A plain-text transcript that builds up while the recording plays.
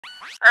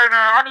Hey man,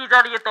 I need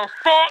y'all to get the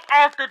fuck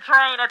off the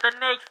train at the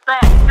next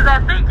stop, cause I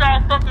think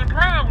y'all fucking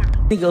playing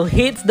with me. Nigga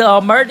hits the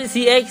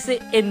emergency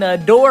exit and the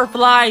door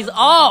flies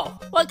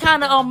off. What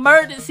kind of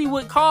emergency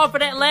would call for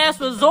that last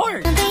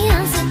resort?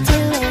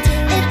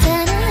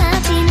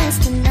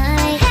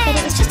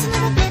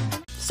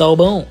 So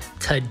boom,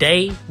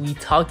 today we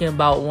talking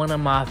about one of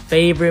my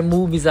favorite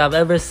movies I've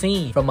ever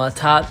seen. From a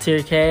top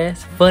tier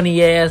cast,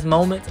 funny ass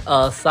moments,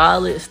 a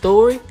solid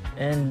story,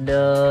 and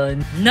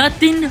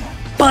nothing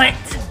but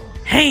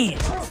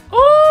hands.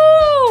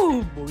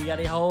 Ooh, but we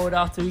gotta hold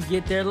off till we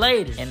get there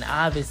later. And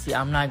obviously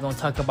I'm not gonna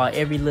talk about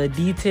every little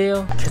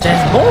detail, cause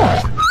that's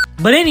boring.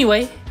 But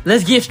anyway,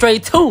 let's get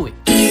straight to it.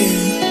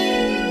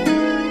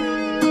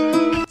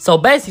 So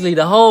basically,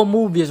 the whole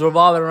movie is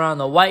revolving around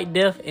the White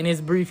Death and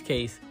his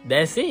briefcase.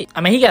 That's it.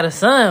 I mean, he got a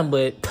son,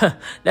 but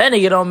that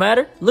nigga don't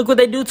matter. Look what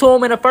they do to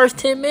him in the first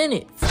 10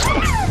 minutes.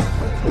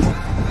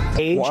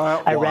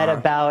 I read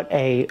about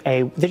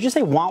did you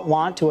say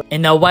want to?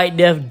 And the White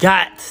Death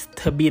got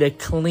to be the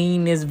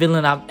cleanest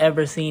villain I've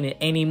ever seen in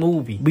any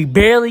movie. We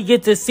barely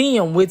get to see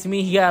him, which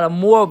means he got a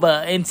more of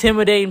an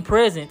intimidating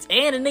presence.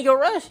 And a nigga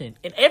Russian.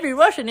 And every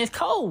Russian is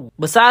cold.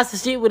 Besides the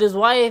shit with his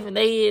wife, and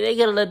they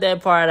gotta let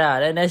that part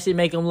out. And that shit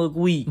make him look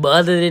weak. But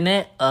other than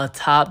that, a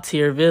top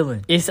tier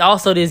villain. It's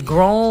also this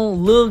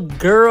grown little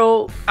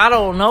girl, I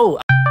don't know.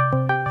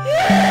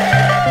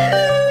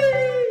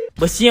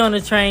 But she on the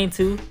train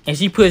too, and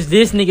she pushed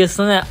this nigga's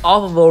son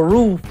off of a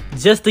roof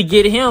just to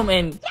get him,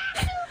 and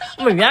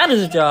I'm gonna be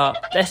honest with y'all,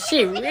 that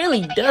shit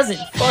really doesn't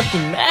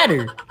fucking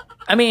matter.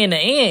 I mean, in the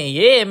end,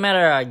 yeah, it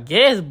matter, I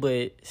guess,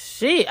 but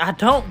shit, I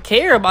don't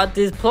care about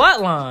this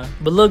plot line.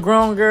 But little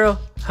grown girl,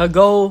 her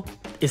goal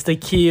is to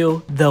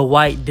kill the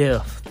White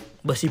Death.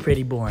 But she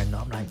pretty boring though,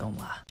 I'm not gonna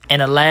lie.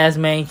 And the last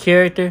main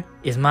character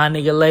is my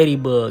nigga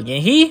Ladybug,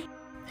 and he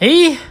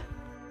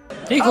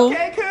cool.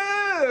 Okay, cool.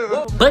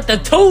 But the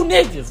two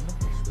niggas,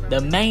 the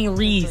main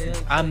reason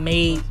I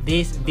made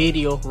this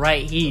video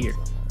right here,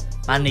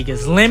 my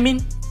niggas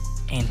Lemon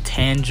and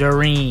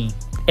Tangerine.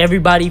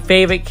 Everybody's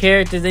favorite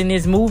characters in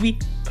this movie,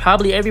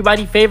 probably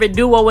everybody's favorite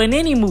duo in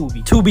any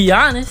movie, to be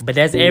honest. But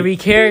that's every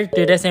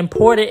character that's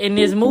important in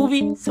this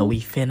movie, so we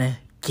finna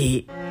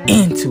get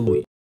into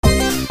it.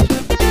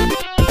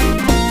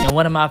 And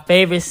one of my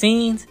favorite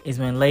scenes is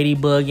when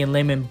Ladybug and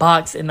Lemon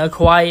box in a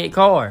quiet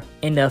car.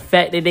 And the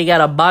fact that they got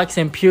a box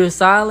in pure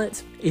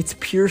silence, it's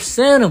pure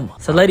cinema.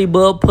 So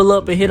Ladybug pull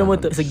up and hit him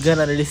with a gun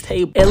under this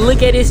table. And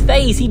look at his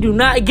face, he do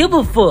not give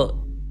a fuck.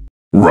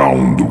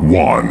 Round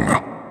one.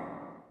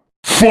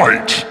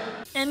 Fight!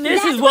 And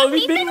this is what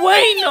we've been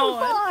waiting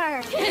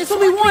on. That's what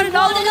we wanted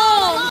all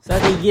along. So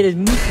after he get his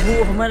meat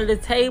pulled from under the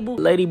table,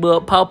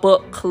 Ladybug pop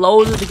up,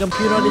 closes the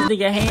computer on this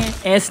nigga hand,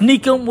 and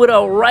sneak him with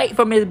a right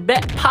from his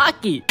back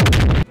pocket.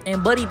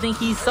 And Buddy think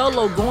he's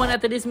solo going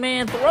after this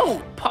man's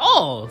throat.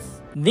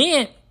 Pause.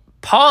 Then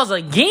pause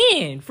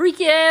again.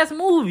 Freaky ass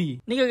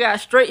movie. Nigga got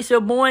straight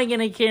shaboing in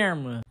the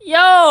camera.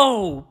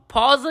 Yo,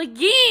 pause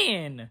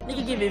again.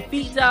 Nigga giving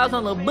feet jobs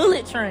on the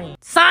bullet train.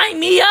 Sign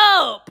me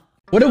up.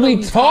 What are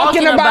we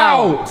talking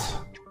about?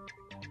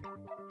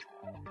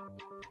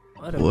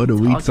 What are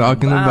we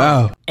talking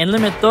about? And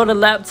let me throw the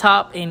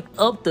laptop and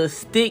up the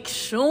stick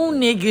shoe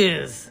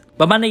niggas.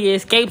 But my nigga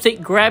escapes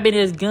it, grabbing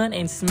his gun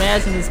and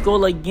smashing his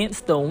skull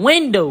against the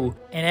window.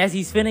 And as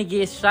he's finna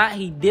get shot,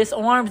 he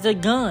disarms the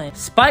gun,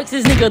 spikes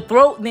his nigga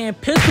throat, then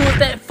pistols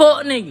that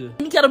fuck nigga.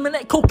 He got him in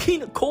that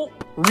cocaine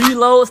cope.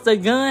 Reloads the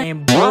gun,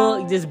 and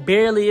Bug just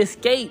barely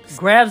escapes.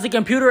 Grabs the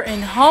computer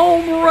and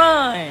home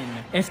run.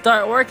 And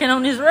start working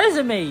on his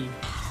resume.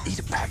 Eat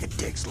a pack of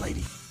dicks,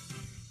 lady.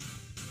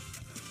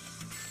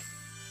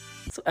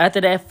 So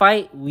after that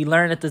fight, we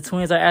learn that the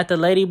twins are after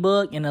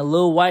Ladybug and the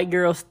little white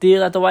girl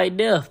still at the White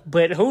Death.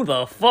 But who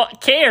the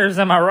fuck cares,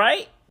 am I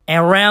right?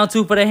 And round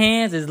two for the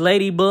hands is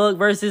Ladybug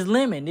versus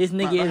Lemon. This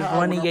nigga is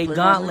running a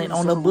gauntlet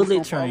on the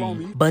bullet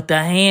train. But the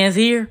hands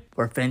here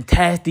were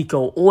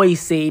fantastico,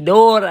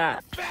 oisedora.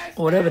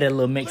 Whatever that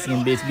little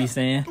Mexican bitch be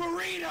saying.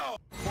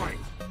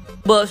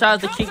 Bug tries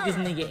to kick this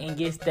nigga and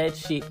gets that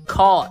shit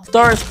caught.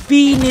 Starts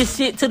feeding this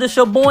shit to the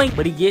shaboing,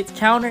 but he gets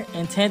countered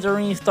and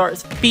Tangerine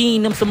starts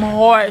feeding him some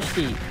hard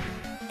shit.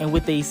 And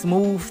with a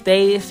smooth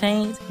stage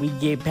change, we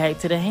get back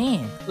to the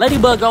hand.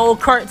 Ladybug,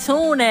 old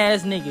cartoon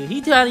ass nigga.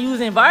 He trying to use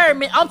the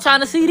environment. I'm trying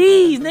to see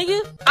these,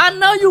 nigga. I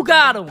know you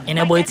got them. And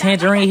that boy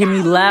Tangerine hit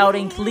me loud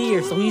and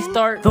clear, so he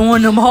start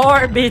throwing them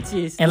hard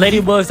bitches. And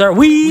Ladybug start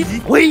weave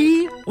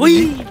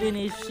in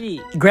his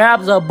shit. He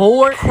grabs a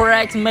board,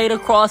 cracks made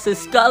across his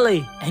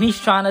scully, and he's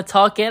trying to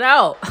talk it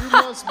out. You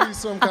must be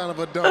some kind of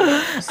a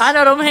dumbass. I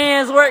know them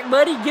hands work,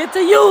 buddy. Get to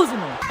using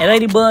them. And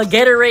Ladybug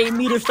Gatorade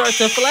meter starts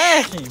to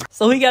flashing,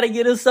 so he gotta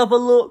get himself a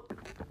little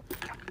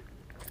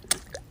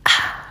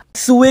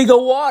swig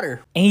of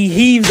water. And he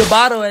heaves the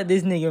bottle at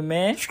this nigga,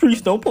 man.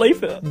 Streets don't play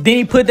fair. Then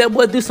he put that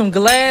boy through some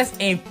glass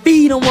and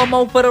feed him one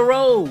more for the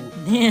road.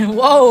 Then,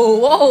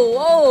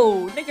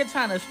 whoa. Nigga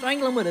trying to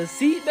strangle him with a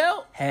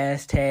seatbelt.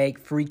 Hashtag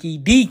freaky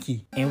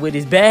deaky. And with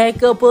his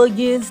back up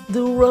against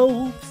the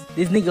ropes,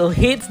 this nigga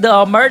hits the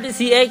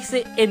emergency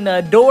exit and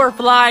the door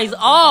flies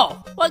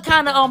off. What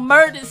kind of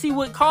emergency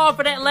would call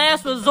for that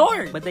last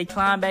resort? But they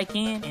climb back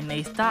in and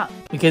they stop.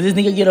 Because this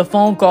nigga get a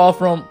phone call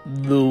from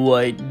the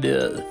White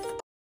Death.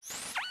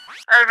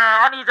 Hey man,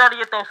 I need y'all to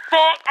get the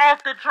fuck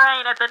off the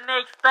train at the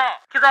next stop.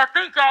 Cause I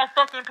think y'all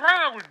fucking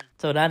playing with me.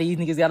 So now these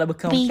niggas gotta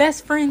become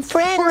best friends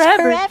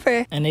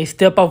forever. And they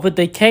step off with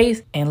the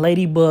case, and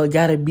Ladybug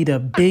gotta be the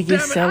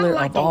biggest seller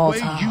of all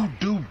time. You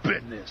do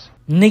business.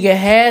 Nigga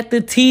had the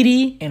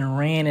TD and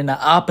ran in the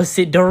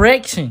opposite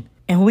direction.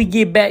 And we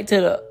get back to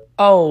the,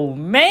 oh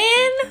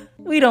man,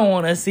 we don't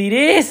wanna see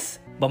this.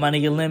 But my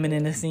nigga Lemon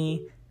in the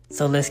scene,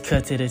 so let's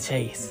cut to the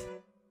chase.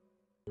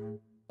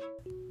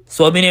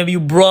 So have any of you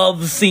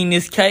bruvs seen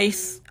this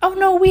case? Oh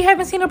no, we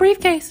haven't seen a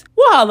briefcase.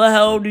 Well, how the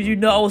hell did you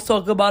know I was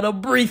talking about a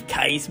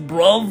briefcase,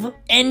 bruv?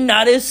 And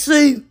not a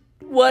suit.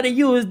 Why do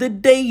you is the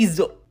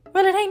diesel?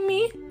 Well, it ain't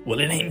me. Well,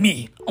 it ain't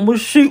me. I'm gonna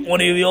shoot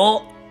one of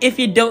y'all if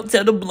you don't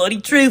tell the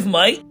bloody truth,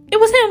 mate. It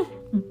was him.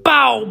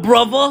 Bow,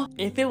 brother.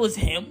 If it was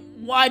him,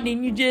 why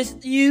didn't you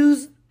just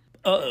use...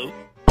 Uh-oh.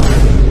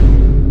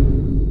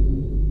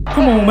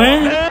 Come on,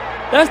 man.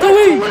 That's too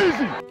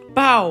easy.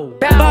 Bow,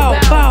 bow, bow,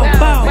 bow,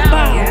 bow,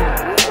 bow.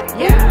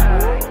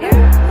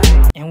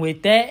 And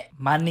with that,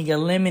 my nigga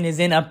Lemon is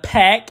in a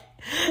pack.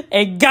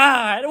 And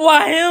God,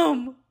 why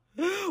him?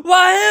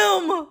 Why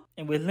him?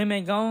 And with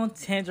Lemon gone,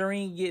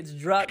 Tangerine gets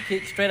drop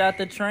kicked straight out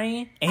the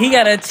train. And he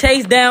gotta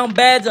chase down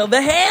Badge of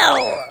the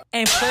Hell.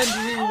 And punches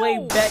his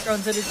way back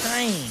onto the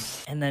train.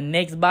 And the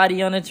next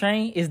body on the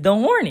train is the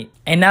Hornet.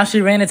 And now she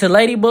ran into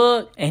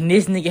Ladybug. And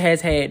this nigga has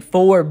had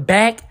 4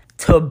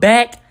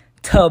 back-to-back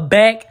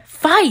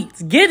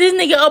fights. Give this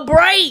nigga a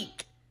break.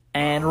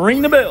 And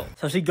ring the bell.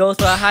 So she goes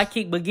for a high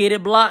kick but get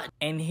it blocked.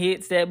 And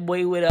hits that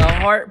boy with a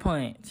heart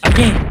punch.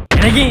 Again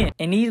and again.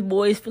 And these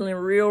boys feeling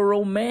real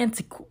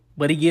romantical.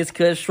 But he gets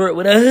cut short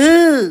with a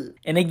hug.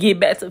 And they get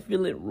back to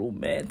feeling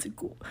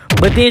romantical.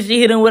 But then she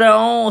hit him with her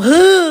own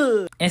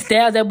hug. And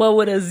stabs that boy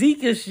with a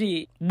Zika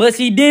shit. But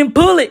she didn't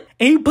pull it.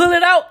 And he pull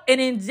it out and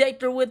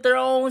inject her with her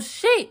own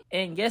shit.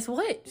 And guess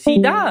what?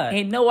 She died.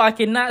 And no, I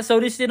cannot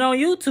show this shit on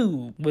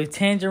YouTube. With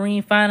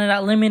Tangerine finding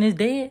out Lemon is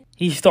dead,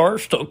 he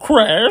starts to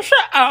crash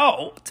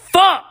out.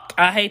 Fuck!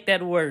 I hate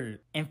that word.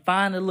 And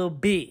find a little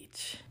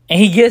bitch. And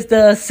he gets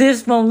the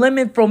assist from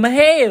Lemon from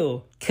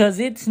hell. Cause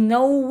it's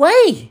no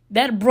way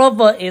that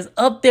brother is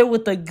up there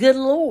with the good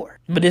Lord.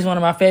 But this is one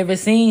of my favorite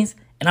scenes.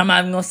 And I'm not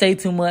even gonna say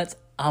too much.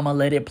 I'm gonna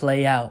let it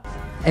play out.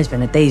 There's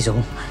been a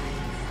diesel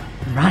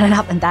running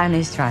up and down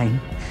this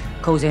train,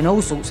 causing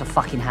all sorts of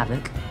fucking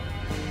havoc.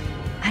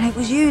 And it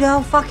was you the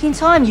whole fucking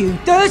time, you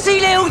dirty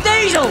little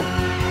diesel!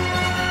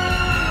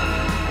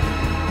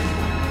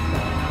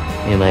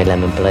 You made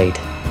Lemon bleed.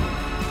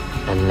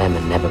 And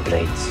Lemon never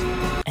bleeds.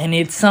 And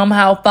it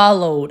somehow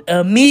followed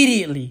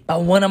immediately by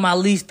one of my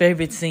least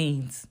favorite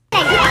scenes.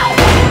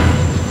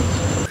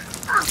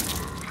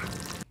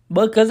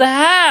 Because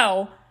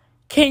how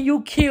can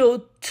you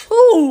kill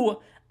 2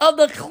 of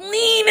the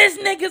cleanest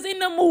niggas in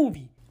the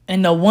movie?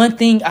 And the one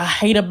thing I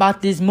hate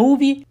about this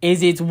movie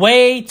is it's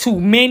way too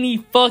many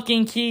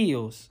fucking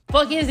kills.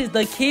 Fuck is this,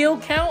 the kill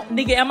count?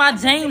 Nigga, am I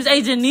James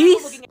A.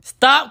 Janice?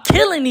 Stop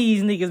killing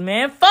these niggas,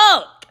 man.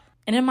 Fuck.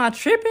 And am I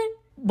tripping?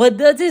 But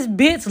does this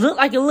bitch look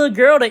like a little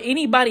girl to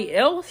anybody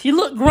else? She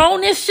look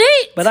grown as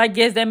shit. But I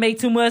guess that make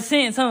too much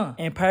sense, huh?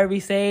 And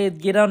Pervy says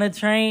get on the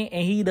train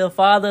and he the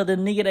father of the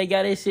nigga that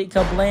got his shit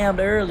kablammed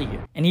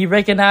earlier. And he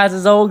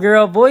recognizes old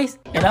girl voice.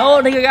 And the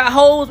old nigga got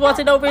hoes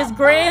watching over his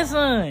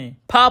grandson.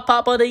 Pop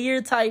of the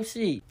year type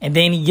shit. And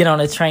then he get on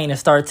the train and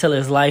start telling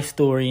his life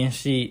story and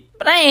shit.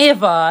 But I ain't here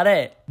for all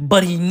that.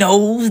 But he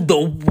knows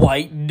the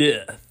White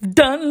Death.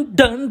 Dun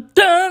dun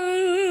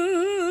dun.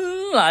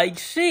 Like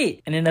shit.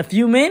 And in a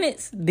few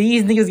minutes,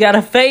 these niggas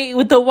gotta fade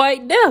with the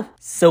White Death.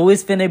 So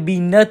it's finna be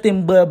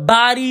nothing but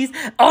bodies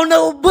on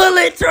the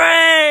bullet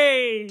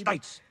train.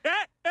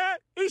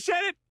 He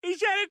said it. He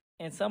said it.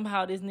 And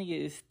somehow this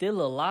nigga is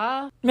still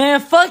alive. Man,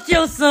 fuck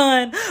your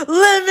son.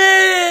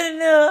 Lemon.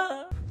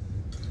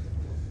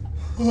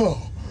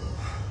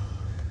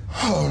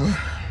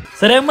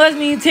 So that must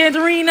mean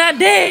Tangerine not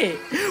dead.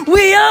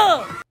 We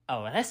up.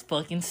 Oh, that's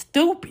fucking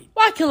stupid.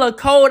 Why kill a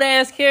cold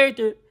ass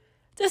character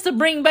just to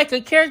bring back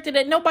a character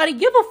that nobody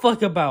give a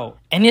fuck about?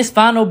 And this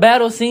final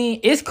battle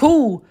scene is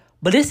cool,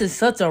 but this is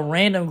such a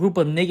random group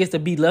of niggas to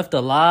be left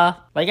alive.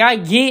 Like, I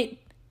get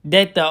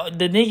that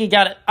the nigga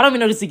got, I don't even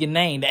know this nigga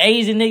name, the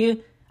Asian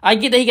nigga. I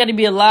get that he got to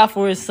be alive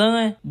for his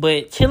son,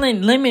 but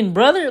killing Lemon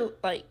brother,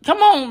 like, come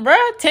on,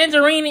 bruh.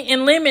 Tangerine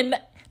and Lemon,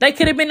 that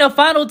could have been the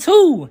final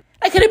 2.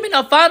 That could have been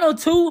the final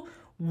 2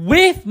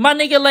 with my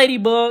nigga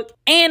Ladybug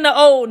and the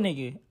old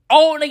nigga.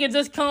 Old nigga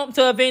just come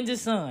to avenge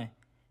his son.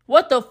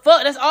 What the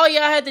fuck? That's all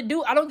y'all had to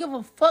do. I don't give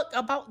a fuck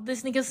about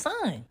this nigga's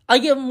son. I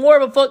give more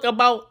of a fuck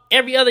about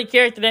every other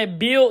character that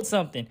built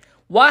something.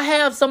 Why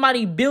have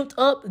somebody built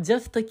up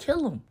just to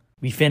kill him?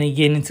 We finna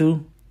get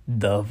into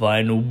the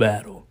final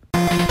battle.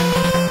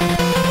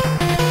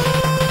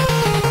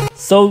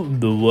 So,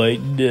 the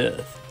White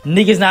Death.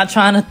 Niggas not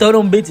trying to throw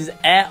them bitches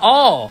at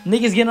all.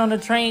 Niggas get on the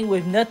train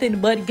with nothing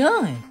but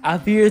gun. I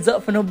fear it's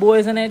up for the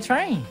boys on that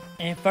train.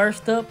 And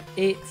first up,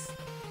 it's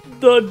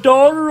The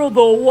daughter of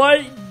the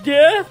White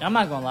Death? I'm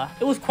not gonna lie.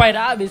 It was quite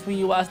obvious when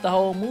you watched the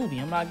whole movie.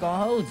 I'm not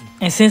gonna hold you.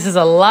 And since there's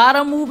a lot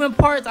of moving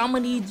parts, I'm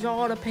gonna need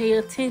y'all to pay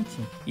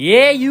attention.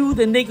 Yeah, you,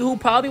 the nigga who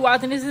probably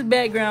watching this is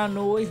background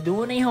noise,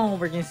 doing their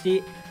homework and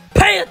shit.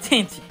 Pay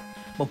attention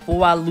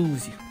before I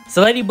lose you.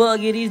 So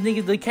Ladybug get these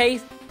niggas the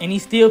case, and he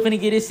still finna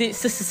get his shit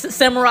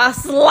samurai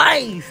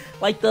slice.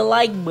 Like the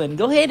like button.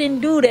 Go ahead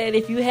and do that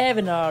if you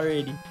haven't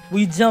already.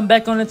 We jump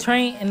back on the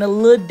train and the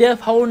little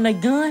death holding a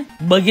gun.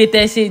 But get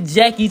that shit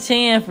Jackie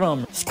Chan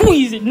from her.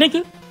 Squeeze it,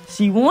 nigga.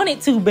 She want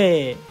it too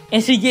bad.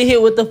 And she get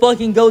hit with the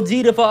fucking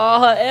Gogeta for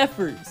all her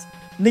efforts.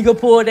 Nigga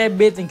pulled that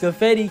bitch and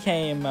confetti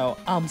came out.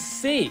 I'm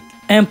sick.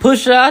 And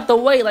push her out the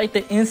way like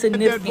the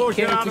insignificant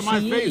character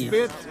she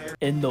is.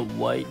 In the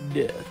White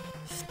Death.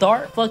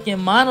 Start fucking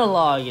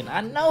monologuing.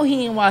 I know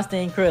he ain't watched The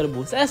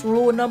Incredibles. That's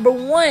rule number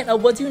 1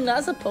 of what you're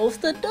not supposed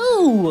to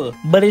do.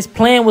 But his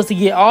plan was to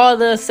get all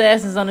the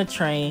assassins on the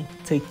train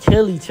to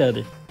kill each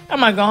other. I'm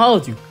not gonna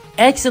hold you.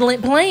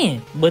 Excellent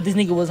plan. But this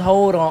nigga was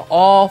hold on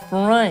all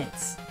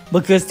fronts.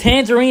 Because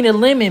Tangerine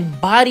and Lemon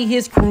bodied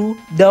his crew.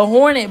 The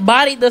Hornet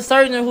bodied the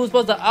surgeon who was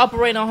supposed to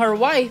operate on her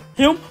wife.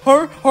 Him,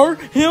 her,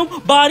 him,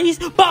 bodies.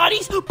 A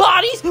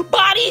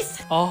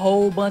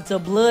whole bunch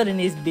of blood in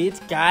this bitch,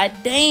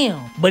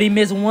 goddamn. But he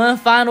missed one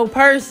final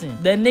person.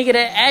 The nigga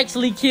that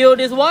actually killed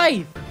his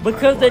wife.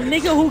 Because the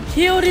nigga who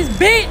killed his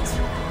bitch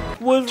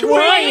was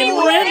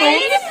Ryan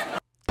Reynolds.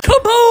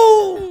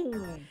 Kaboom!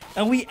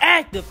 And we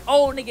active.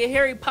 Old nigga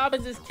Harry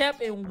Poppins is kept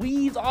and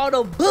weaves all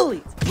the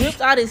bullets. Whips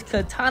out his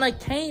katana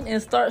cane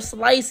and starts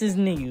slicing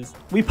niggas.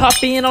 We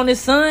pop in on his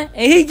son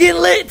and he get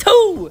lit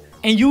too.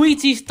 And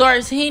UHHHHB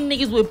starts hitting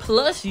niggas with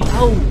plushies.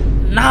 Oh,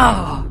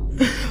 nah.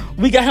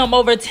 We got him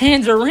over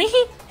Tangerine.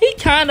 He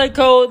kinda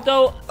cold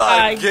though,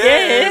 I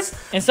guess.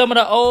 And some of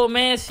the old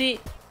man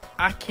shit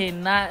I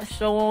cannot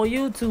show on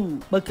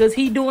YouTube because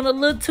he doing a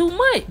little too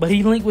much. But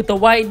he linked with the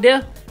White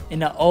Death.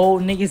 And the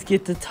old niggas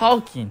get to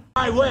talking.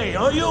 My way,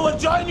 or you will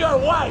join your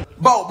wife.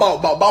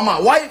 About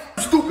my wife,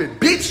 stupid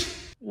bitch.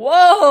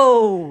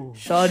 Whoa!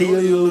 Shawty a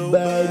little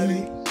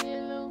baddie.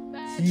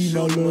 She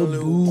my little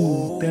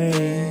boo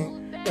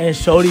thing. And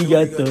Shawty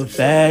got the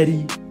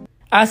fatty.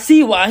 I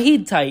see why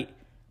he tight.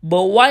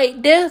 But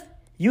White Death,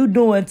 you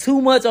doing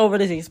too much over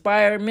this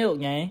expired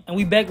milk, gang. And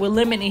we back with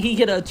Lemon and he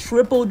hit a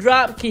triple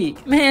drop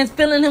kick. Man's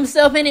feeling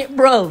himself in it,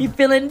 bro. He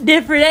feeling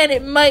different and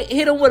it might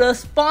hit him with a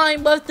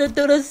spine buster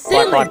through the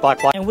ceiling.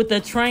 And with the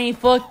train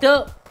fucked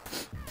up,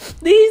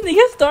 these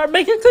niggas start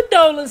making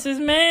condolences,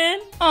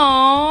 man.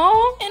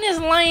 Aww. And this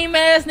lame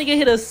ass nigga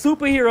hit a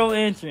superhero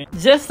entrance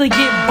just to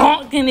get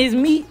bonked in his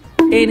meat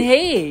and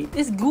head.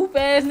 This goof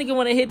ass nigga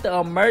wanna hit the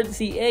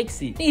emergency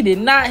exit. He did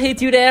not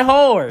hit you that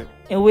hard.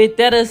 And with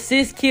that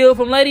assist kill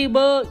from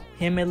Ladybug,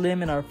 him and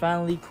Lemon are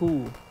finally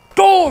cool.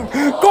 Gore to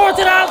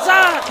the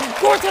outside!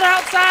 Gore to the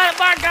outside!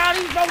 My God,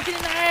 he's broken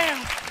in the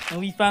half! And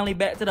we finally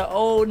back to the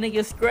old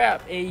nigga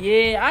scrap. And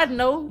yeah, I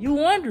know, you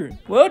wondering.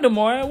 Well,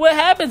 Demar, what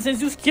happened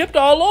since you skipped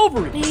all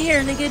over it?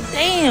 Here, nigga,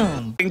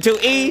 damn. To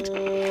eat?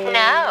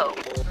 No.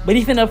 But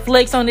he finna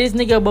flex on this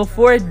nigga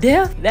before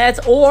death?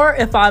 That's or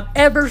if I've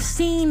ever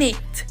seen it.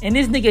 And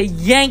this nigga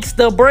yanks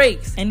the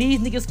brakes. And these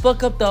niggas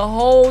fuck up the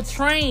whole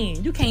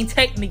train. You can't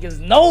take niggas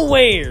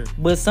nowhere.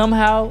 But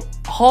somehow,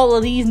 all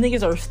of these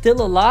niggas are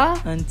still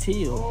alive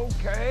until...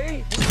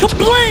 Okay.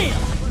 Kablam!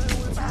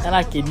 And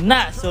I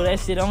cannot show that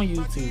shit on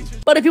YouTube.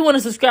 But if you want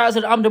to subscribe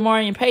to the I'm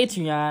Demarian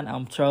Patreon,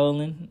 I'm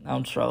trolling.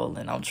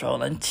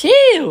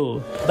 Chill.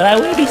 But I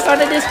will be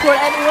starting Discord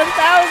at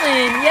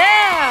 1,000.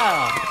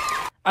 Yeah.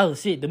 Oh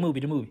shit, the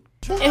movie. And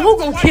who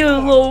gonna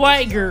kill the little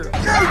white girl?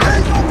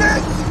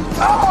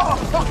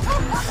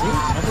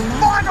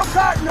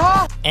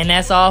 And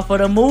that's all for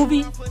the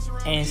movie.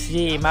 And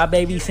shit, my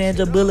baby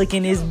Sandra Bullock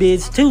in this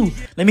bitch too.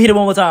 Let me hit it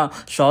one more time.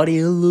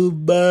 Shawty a little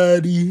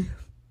body.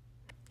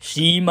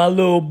 She my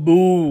little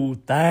boo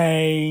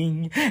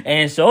thing.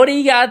 And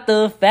Shorty got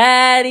the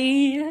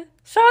fatty.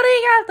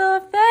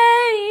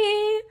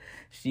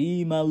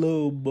 She my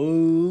little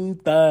boo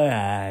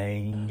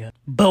thing.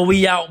 But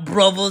we out,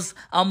 brothers.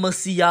 I'ma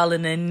see y'all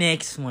in the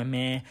next one,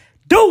 man.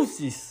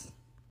 Deuces.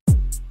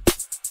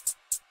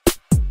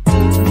 I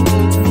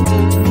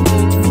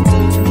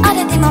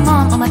don't think my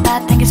mom or my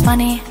dad think it's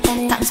funny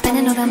that I'm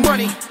spending all their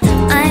money.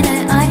 I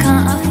know I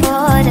can't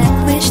afford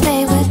it. Wish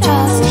they would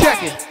just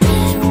Check it.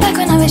 Back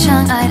when I was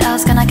young, I'd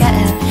ask and I get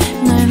it.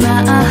 No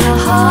matter how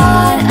hard